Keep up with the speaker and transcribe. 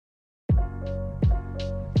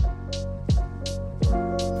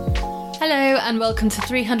and welcome to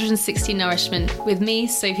 360 Nourishment with me,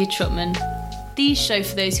 Sophie Trotman. These show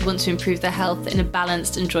for those who want to improve their health in a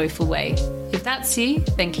balanced and joyful way. If that's you,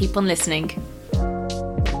 then keep on listening.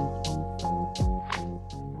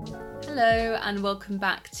 Hello and welcome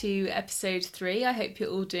back to episode 3. I hope you're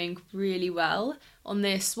all doing really well on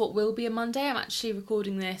this, what will be a Monday. I'm actually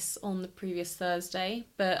recording this on the previous Thursday,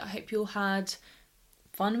 but I hope you all had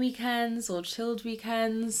fun weekends or chilled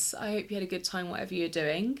weekends. I hope you had a good time, whatever you're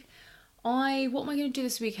doing. What am I going to do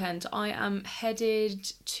this weekend? I am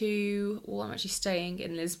headed to, I'm actually staying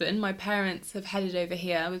in Lisbon. My parents have headed over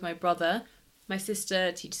here with my brother. My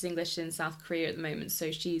sister teaches English in South Korea at the moment,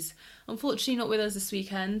 so she's unfortunately not with us this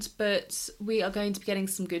weekend, but we are going to be getting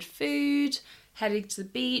some good food, heading to the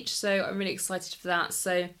beach, so I'm really excited for that.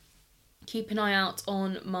 So keep an eye out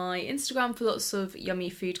on my Instagram for lots of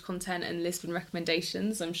yummy food content and Lisbon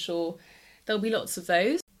recommendations. I'm sure there'll be lots of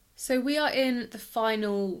those. So we are in the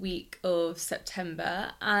final week of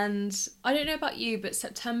September, and I don't know about you, but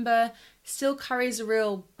September still carries a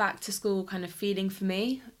real back to school kind of feeling for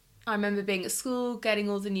me. I remember being at school,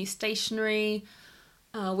 getting all the new stationery,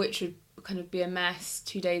 which would kind of be a mess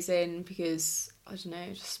 2 days in because, I don't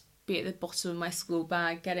know, just be at the bottom of my school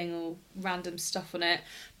bag, getting all random stuff on it.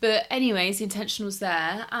 But anyways, the intention was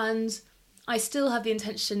there, and I still have the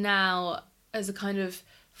intention now as a kind of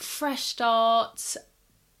fresh start,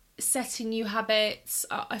 setting new habits.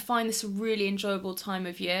 I find this a really enjoyable time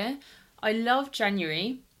of year. I love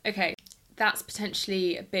January. Okay, that's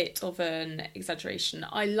potentially a bit of an exaggeration.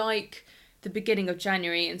 I like the beginning of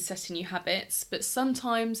January and setting new habits, but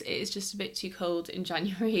sometimes it is just a bit too cold in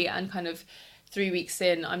January and kind of 3 weeks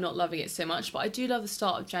in, I'm not loving it so much, but I do love the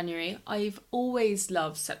start of January. I've always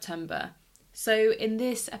loved September. So in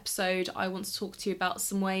this episode, I want to talk to you about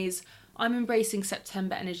some ways I'm embracing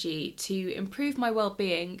September energy to improve my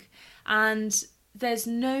well-being, and there's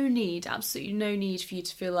absolutely no need for you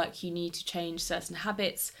to feel like you need to change certain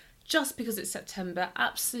habits just because it's September.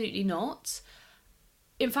 Absolutely not.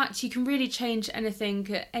 In fact, you can really change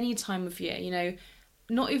anything at any time of year,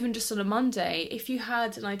 not even just on a Monday. If you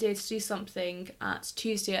had an idea to do something at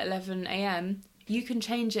Tuesday at 11 a.m, you can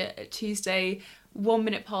change it at Tuesday 1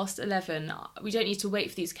 minute past 11. We don't need to wait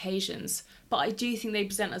for these occasions, but I do think they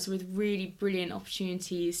present us with really brilliant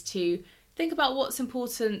opportunities to think about what's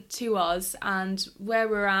important to us and where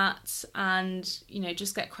we're at, and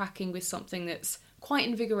just get cracking with something that's quite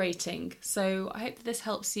invigorating. So I hope that this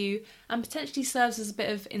helps you and potentially serves as a bit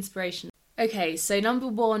of inspiration. Okay, so number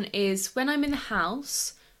 1 is when I'm in the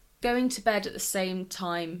house, going to bed at the same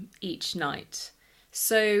time each night.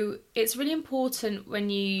 So it's really important when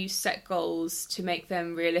you set goals to make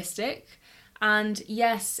them realistic. And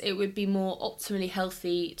yes, it would be more optimally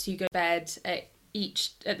healthy to go to bed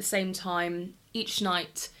at the same time each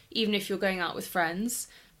night, even if you're going out with friends.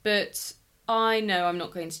 But I know I'm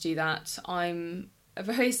not going to do that. I'm a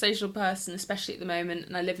very social person, especially at the moment,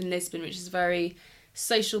 and I live in Lisbon, which is a very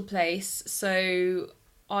social place. So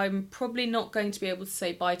I'm probably not going to be able to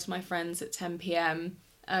say bye to my friends at 10 p.m,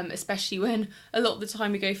 especially when a lot of the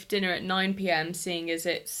time we go for dinner at 9 p.m, seeing as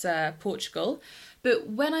it's Portugal. But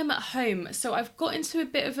when I'm at home, so I've got into a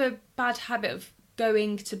bit of a bad habit of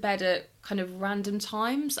going to bed at kind of random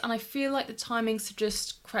times, and I feel like the timings have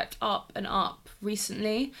just crept up and up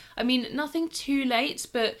recently. I mean, nothing too late,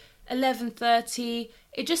 but 11:30,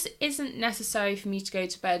 it just isn't necessary for me to go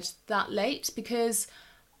to bed that late because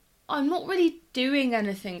I'm not really doing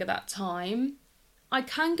anything at that time. I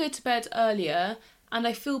can go to bed earlier, and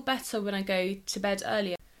I feel better when I go to bed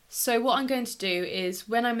earlier. So what I'm going to do is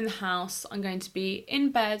when I'm in the house, I'm going to be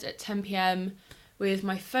in bed at 10 p.m, with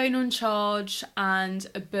my phone on charge and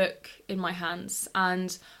a book in my hands.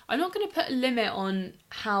 And I'm not going to put a limit on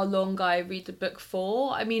how long I read the book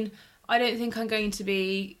for. I mean, I don't think I'm going to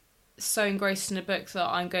be so engrossed in a book that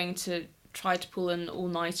I'm going to try to pull an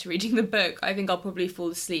all-nighter reading the book. I think I'll probably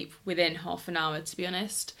fall asleep within half an hour, to be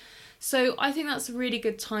honest. So I think that's a really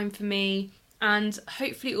good time for me, and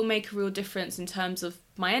hopefully it will make a real difference in terms of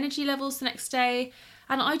my energy levels the next day.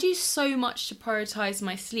 And I do so much to prioritise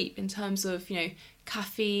my sleep in terms of,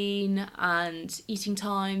 caffeine and eating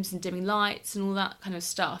times and dimming lights and all that kind of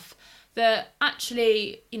stuff, that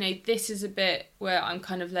actually, this is a bit where I'm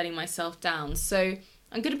kind of letting myself down. So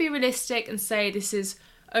I'm going to be realistic and say this is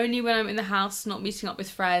only when I'm in the house, not meeting up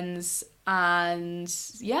with friends. And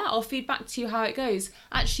yeah, I'll feed back to you how it goes.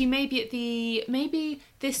 Actually, maybe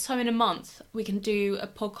this time in a month we can do a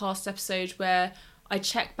podcast episode where I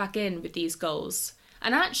check back in with these goals.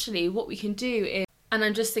 And actually what we can do is, and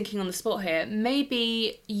I'm just thinking on the spot here,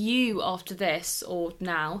 maybe you after this or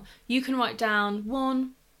now, you can write down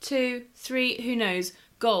 1, 2, 3, who knows,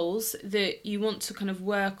 goals that you want to kind of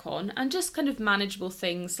work on, and just kind of manageable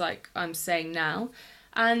things like I'm saying now.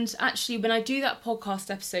 And actually, when I do that podcast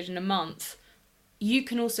episode in a month, you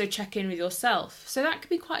can also check in with yourself. So that could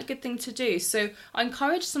be quite a good thing to do. So I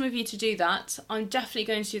encourage some of you to do that. I'm definitely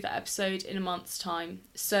going to do that episode in a month's time.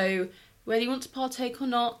 So whether you want to partake or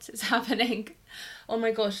not, it's happening. Oh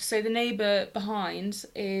my gosh, so the neighbour behind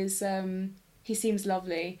is, he seems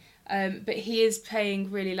lovely, but he is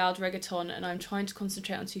playing really loud reggaeton and I'm trying to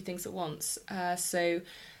concentrate on two things at once. So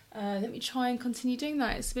let me try and continue doing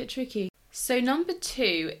that. It's a bit tricky. So number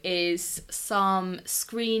 2 is some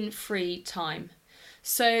screen-free time.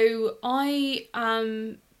 So I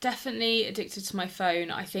am definitely addicted to my phone.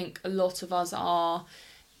 I think a lot of us are.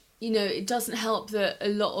 It doesn't help that a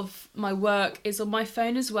lot of my work is on my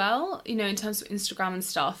phone as well, in terms of Instagram and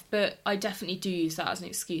stuff, but I definitely do use that as an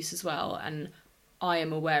excuse as well, and I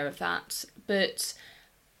am aware of that. But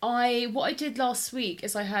what I did last week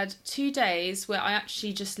is I had 2 days where I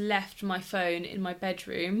actually just left my phone in my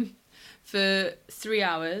bedroom for 3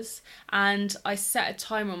 hours, and I set a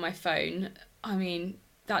timer on my phone. I mean,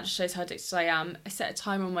 that just shows how addicted I am. I set a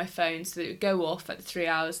timer on my phone so that it would go off at the 3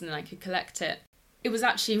 hours and then I could collect it. It was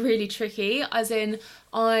actually really tricky, as in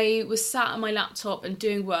I was sat on my laptop and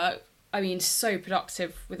doing work. I mean, so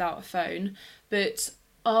productive without a phone. But,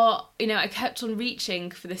 I kept on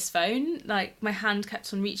reaching for this phone. Like, my hand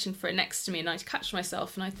kept on reaching for it next to me and I'd catch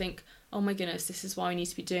myself and I think, oh my goodness, this is why I need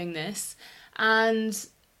to be doing this. And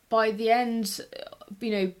by the end,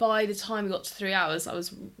 by the time we got to 3 hours, I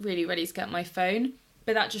was really ready to get my phone.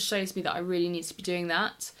 But that just shows me that I really need to be doing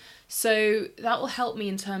that. So that will help me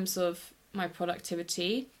in terms of my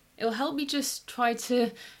productivity. It will help me just try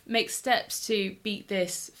to make steps to beat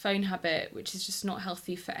this phone habit, which is just not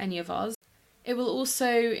healthy for any of us. It will also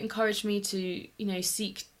encourage me to,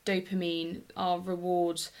 seek dopamine, our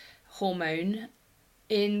reward hormone,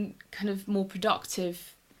 in kind of more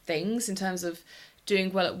productive things in terms of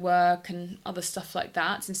doing well at work and other stuff like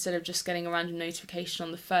that, instead of just getting a random notification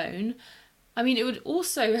on the phone. I mean, it would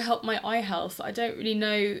also help my eye health. I don't really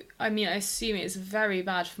know. I mean, I assume it's very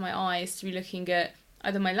bad for my eyes to be looking at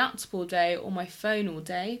either my laptop all day or my phone all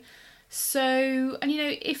day. So, and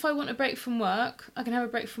if I want a break from work, I can have a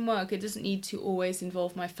break from work. It doesn't need to always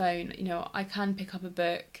involve my phone. I can pick up a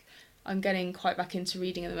book. I'm getting quite back into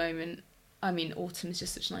reading at the moment. I mean, autumn is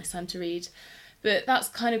just such a nice time to read. But that's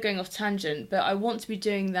kind of going off tangent. But I want to be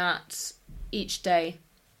doing that each day.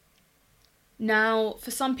 Now,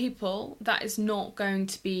 for some people, that is not going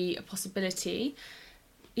to be a possibility.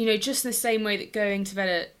 Just in the same way that going to bed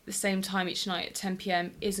at the same time each night at 10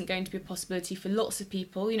 p.m. isn't going to be a possibility for lots of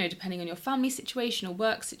people, depending on your family situation or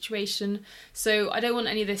work situation. So I don't want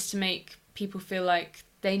any of this to make people feel like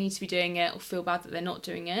they need to be doing it or feel bad that they're not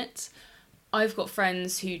doing it. I've got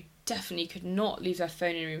friends who definitely could not leave their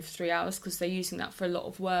phone in a room for 3 hours because they're using that for a lot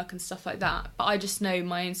of work and stuff like that. But I just know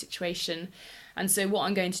my own situation. And so what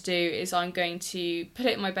I'm going to do is I'm going to put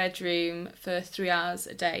it in my bedroom for 3 hours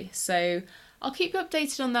a day. So I'll keep you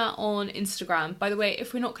updated on that on Instagram. By the way,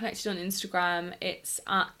 if we're not connected on Instagram, it's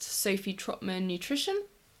at Sophie Trotman Nutrition.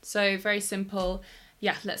 So very simple.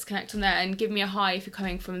 Yeah, let's connect on there and give me a hi if you're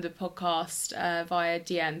coming from the podcast via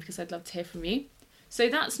DM, because I'd love to hear from you. So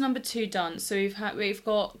that's number 2 done. So we've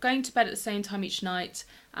got going to bed at the same time each night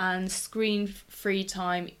and screen-free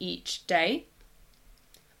time each day.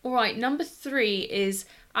 All right, number 3 is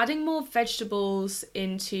adding more vegetables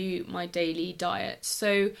into my daily diet.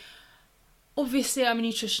 So obviously I'm a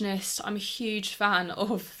nutritionist. I'm a huge fan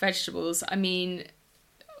of vegetables. I mean,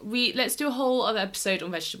 let's do a whole other episode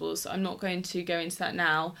on vegetables. I'm not going to go into that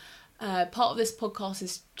now. Part of this podcast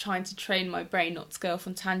is trying to train my brain not to go off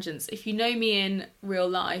on tangents. If you know me in real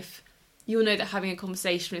life, you'll know that having a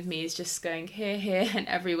conversation with me is just going here, and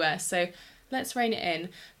everywhere. So let's rein it in.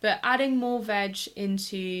 But adding more veg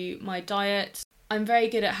into my diet. I'm very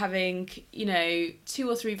good at having, 2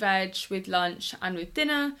 or 3 veg with lunch and with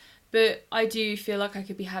dinner. But I do feel like I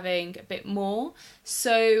could be having a bit more.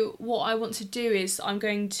 So what I want to do is I'm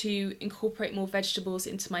going to incorporate more vegetables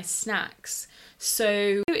into my snacks.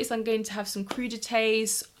 So I'm going to have some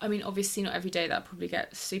crudités. I mean, obviously not every day. That'll probably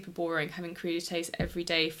get super boring having crudités every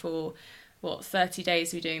day for, 30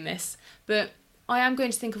 days we're doing this. But I am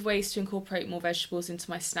going to think of ways to incorporate more vegetables into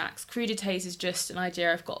my snacks. Crudités is just an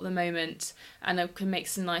idea I've got at the moment, and I can make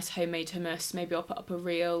some nice homemade hummus. Maybe I'll put up a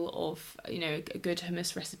reel of, a good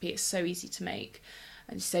hummus recipe. It's so easy to make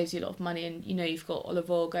and it saves you a lot of money, and you've got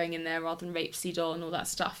olive oil going in there rather than rapeseed oil and all that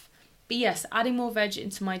stuff. But yes, adding more veg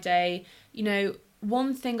into my day.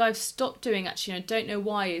 One thing I've stopped doing, actually, and I don't know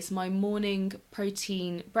why, is my morning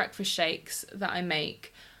protein breakfast shakes that I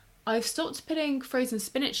make. I've stopped putting frozen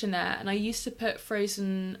spinach in there, and I used to put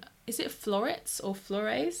frozen, is it florets or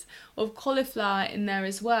flores of cauliflower in there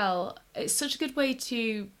as well. It's such a good way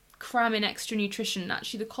to cram in extra nutrition.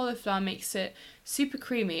 Actually, the cauliflower makes it super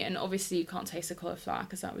creamy, and obviously you can't taste the cauliflower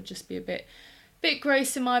because that would just be a bit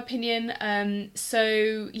gross in my opinion.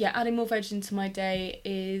 So yeah, adding more veg into my day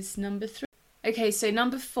is number 3. Okay, so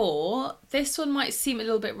number 4, this one might seem a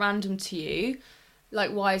little bit random to you,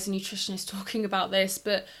 like why is a nutritionist talking about this,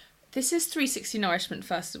 but this is 360 nourishment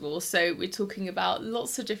first of all, so we're talking about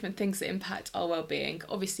lots of different things that impact our well-being,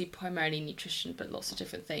 obviously primarily nutrition, but lots of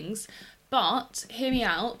different things. But hear me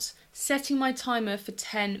out, setting my timer for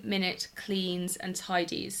 10-minute cleans and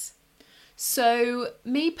tidies. So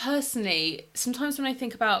me personally, sometimes when I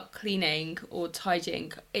think about cleaning or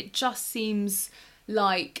tidying, it just seems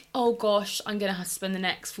like, oh gosh, I'm going to have to spend the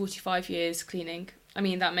next 45 years cleaning. I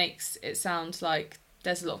mean, that makes it sound like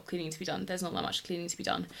there's a lot of cleaning to be done. There's not that much cleaning to be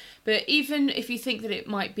done. But even if you think that it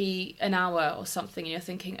might be an hour or something, and you're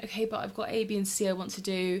thinking, okay, but I've got A, B and C I want to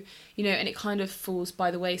do, you know, and it kind of falls by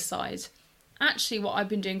the wayside. Actually, what I've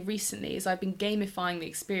been doing recently is I've been gamifying the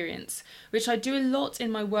experience, which I do a lot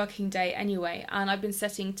in my working day anyway. And I've been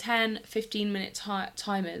setting 10, 15-minute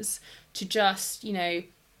timers to just, you know,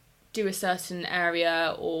 do a certain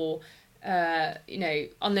area or, you know,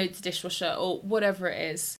 unload the dishwasher or whatever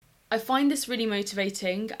it is. I find this really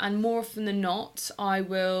motivating, and more often than not, I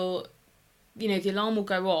will, you know, the alarm will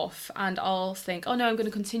go off and I'll think, oh no, I'm going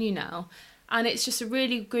to continue now. And it's just a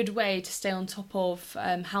really good way to stay on top of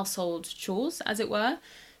household chores, as it were.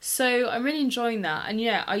 So I'm really enjoying that. And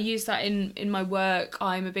yeah, I use that in my work.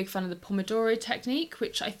 I'm a big fan of the Pomodoro technique,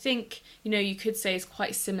 which I think, you know, you could say is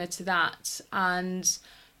quite similar to that. And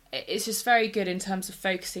it's just very good in terms of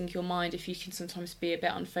focusing your mind if you can sometimes be a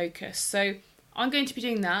bit unfocused. So I'm going to be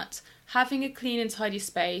doing that. Having a clean and tidy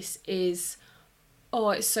space is,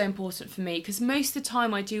 it's so important for me, because most of the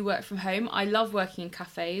time I do work from home. I love working in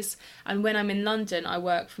cafes, and when I'm in London I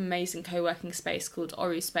work from an amazing co-working space called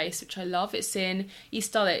Oru Space, which I love. It's in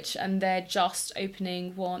East Dulwich, and they've just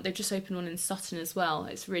opened one in Sutton as well.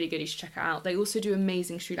 It's really good, you should check it out. They also do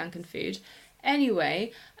amazing Sri Lankan food.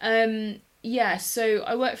 Anyway, yeah, so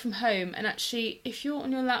I work from home, and actually if you're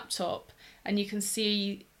on your laptop and you can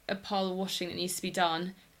see a pile of washing that needs to be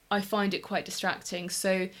done, I find it quite distracting.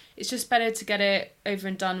 So it's just better to get it over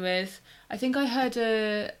and done with. I think I heard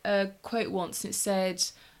a quote once, and it said,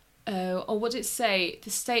 what did it say? The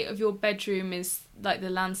state of your bedroom is like the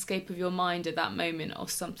landscape of your mind at that moment, or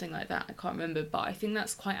something like that. I can't remember, but I think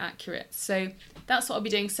that's quite accurate. So that's what I'll be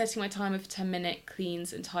doing, setting my timer for 10-minute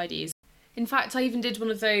cleans and tidies. In fact, I even did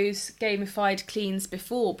one of those gamified cleans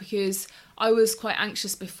before, because I was quite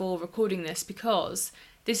anxious before recording this, because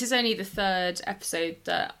this is only the 3rd episode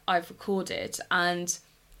that I've recorded, and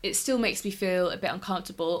it still makes me feel a bit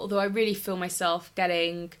uncomfortable, although I really feel myself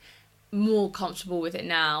getting more comfortable with it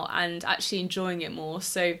now and actually enjoying it more.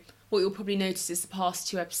 So what you'll probably notice is the past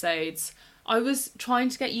 2 episodes, I was trying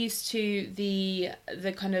to get used to the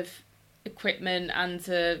kind of equipment and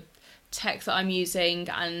the tech that I'm using,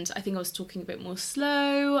 and I think I was talking a bit more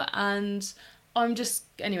slow, and I'm just,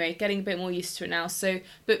 anyway, getting a bit more used to it now. So,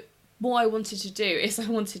 but what I wanted to do is I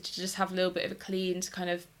wanted to just have a little bit of a clean to kind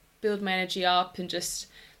of build my energy up and just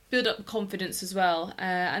build up confidence as well.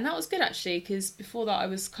 And that was good actually, because before that I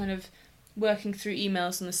was kind of working through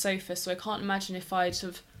emails on the sofa, so I can't imagine if I'd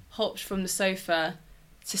sort of hopped from the sofa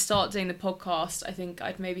to start doing the podcast. I think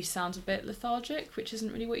I'd maybe sound a bit lethargic, which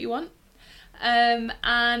isn't really what you want. And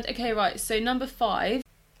okay, right, so number 5.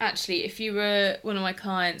 Actually, if you were one of my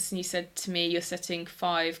clients and you said to me you're setting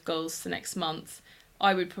 5 goals for next month,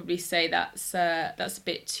 I would probably say that's a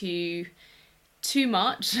bit too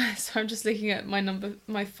much. So I'm just looking at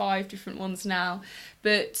my 5 different ones now.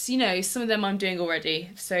 But, you know, some of them I'm doing already,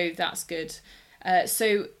 so that's good.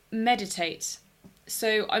 So meditate.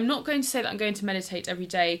 So I'm not going to say that I'm going to meditate every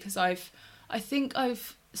day, because I think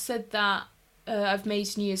I've said that I've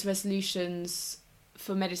made New Year's resolutions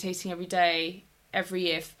for meditating every day every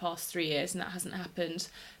year for the past 3 years, and that hasn't happened.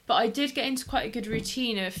 But I did get into quite a good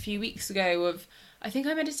routine a few weeks ago of, I think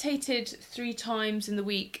I meditated 3 times in the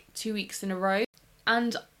week, 2 weeks in a row.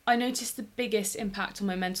 And I noticed the biggest impact on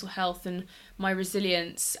my mental health and my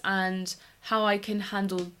resilience and how I can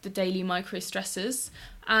handle the daily micro stressors.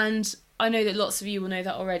 And I know that lots of you will know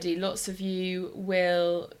that already. Lots of you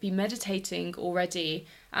will be meditating already.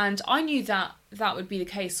 And I knew that that would be the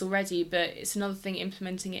case already, but it's another thing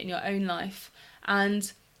implementing it in your own life.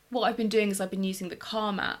 And what I've been doing is I've been using the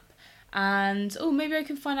Calm app. And maybe I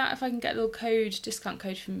can find out if I can get a little discount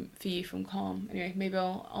code for you from Calm. Anyway, maybe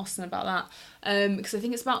I'll ask them about that. Because I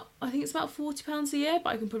think it's about £40 a year, but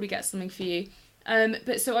I can probably get something for you.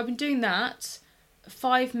 But so I've been doing that,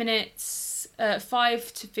 5 minutes,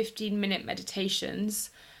 5 to 15 minute meditations,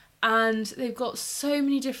 and they've got so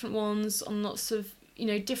many different ones on lots of,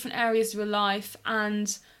 different areas of your life,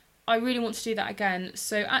 and I really want to do that again.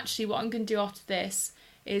 So actually what I'm going to do after this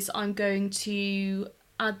is I'm going to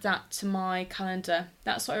add that to my calendar.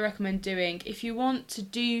 That's what I recommend doing. If you want to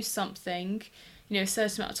do something, a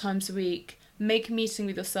certain amount of times a week, make a meeting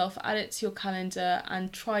with yourself, add it to your calendar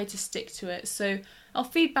and try to stick to it. So I'll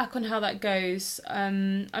feed back on how that goes.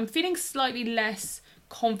 I'm feeling slightly less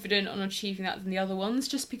confident on achieving that than the other ones,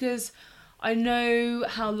 just because I know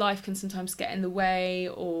how life can sometimes get in the way,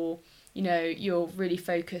 or you're really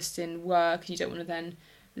focused in work and you don't want to then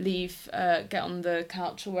leave, get on the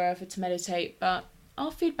couch or wherever to meditate, but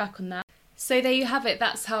I'll feed back on that. So there you have it.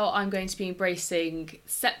 That's how I'm going to be embracing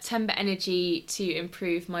September energy to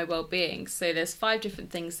improve my well-being. So there's 5 different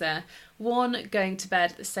things there. 1, going to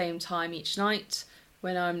bed at the same time each night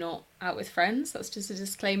when I'm not out with friends. That's just a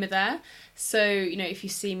disclaimer there. So, if you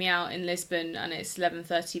see me out in Lisbon and it's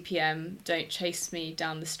 11:30 p.m, don't chase me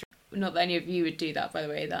down the street. Not that any of you would do that, by the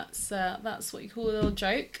way. That's what you call a little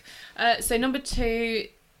joke. So number 2,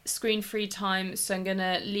 screen-free time. So I'm going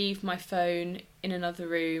to leave my phone in another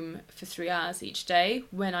room for 3 hours each day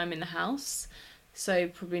when I'm in the house. So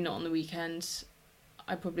probably not on the weekend.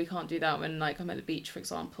 I probably can't do that when I'm at the beach, for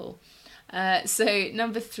example. So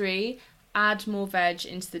number 3, add more veg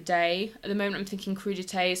into the day. At the moment I'm thinking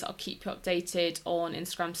crudités. I'll keep you updated on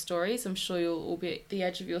Instagram stories. I'm sure you'll all be at the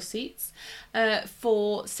edge of your seats.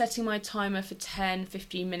 4, setting my timer for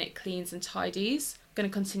 10-15 minute cleans and tidies. I'm going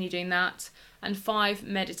to continue doing that. And 5,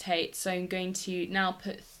 meditate. So I'm going to now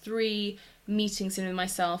put 3 meetings in with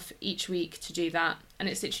myself each week to do that. And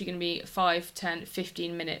it's literally going to be 5, 10,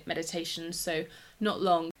 15 minute meditations, so not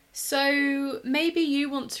long. So maybe you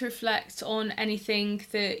want to reflect on anything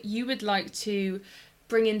that you would like to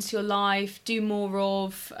bring into your life, do more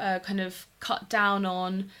of, kind of cut down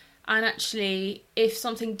on. And actually, if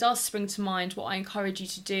something does spring to mind, what I encourage you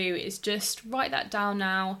to do is just write that down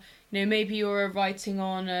now. Maybe you're writing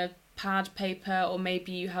on a pad paper, or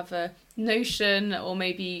maybe you have a Notion, or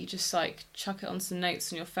maybe you just chuck it on some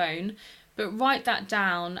notes on your phone. But write that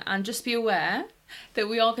down and just be aware that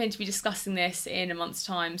we are going to be discussing this in a month's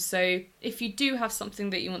time. So if you do have something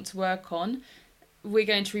that you want to work on, we're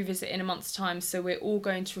going to revisit in a month's time. So we're all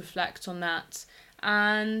going to reflect on that.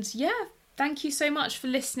 And yeah, thank you so much for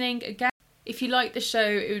listening again. If you like the show,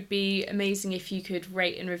 it would be amazing if you could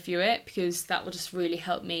rate and review it, because that will just really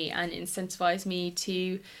help me and incentivize me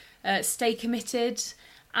to stay committed.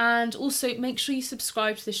 And also make sure you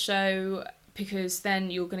subscribe to the show, because then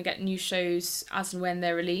you're going to get new shows as and when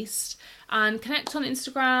they're released. And connect on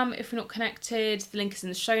Instagram if we're not connected. The link is in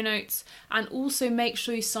the show notes. And also make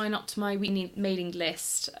sure you sign up to my weekly mailing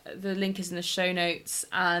list. The link is in the show notes,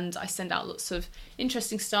 and I send out lots of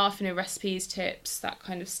interesting stuff, recipes, tips, that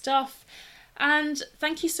kind of stuff. And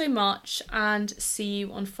thank you so much, and see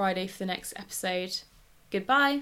you on Friday for the next episode. Goodbye.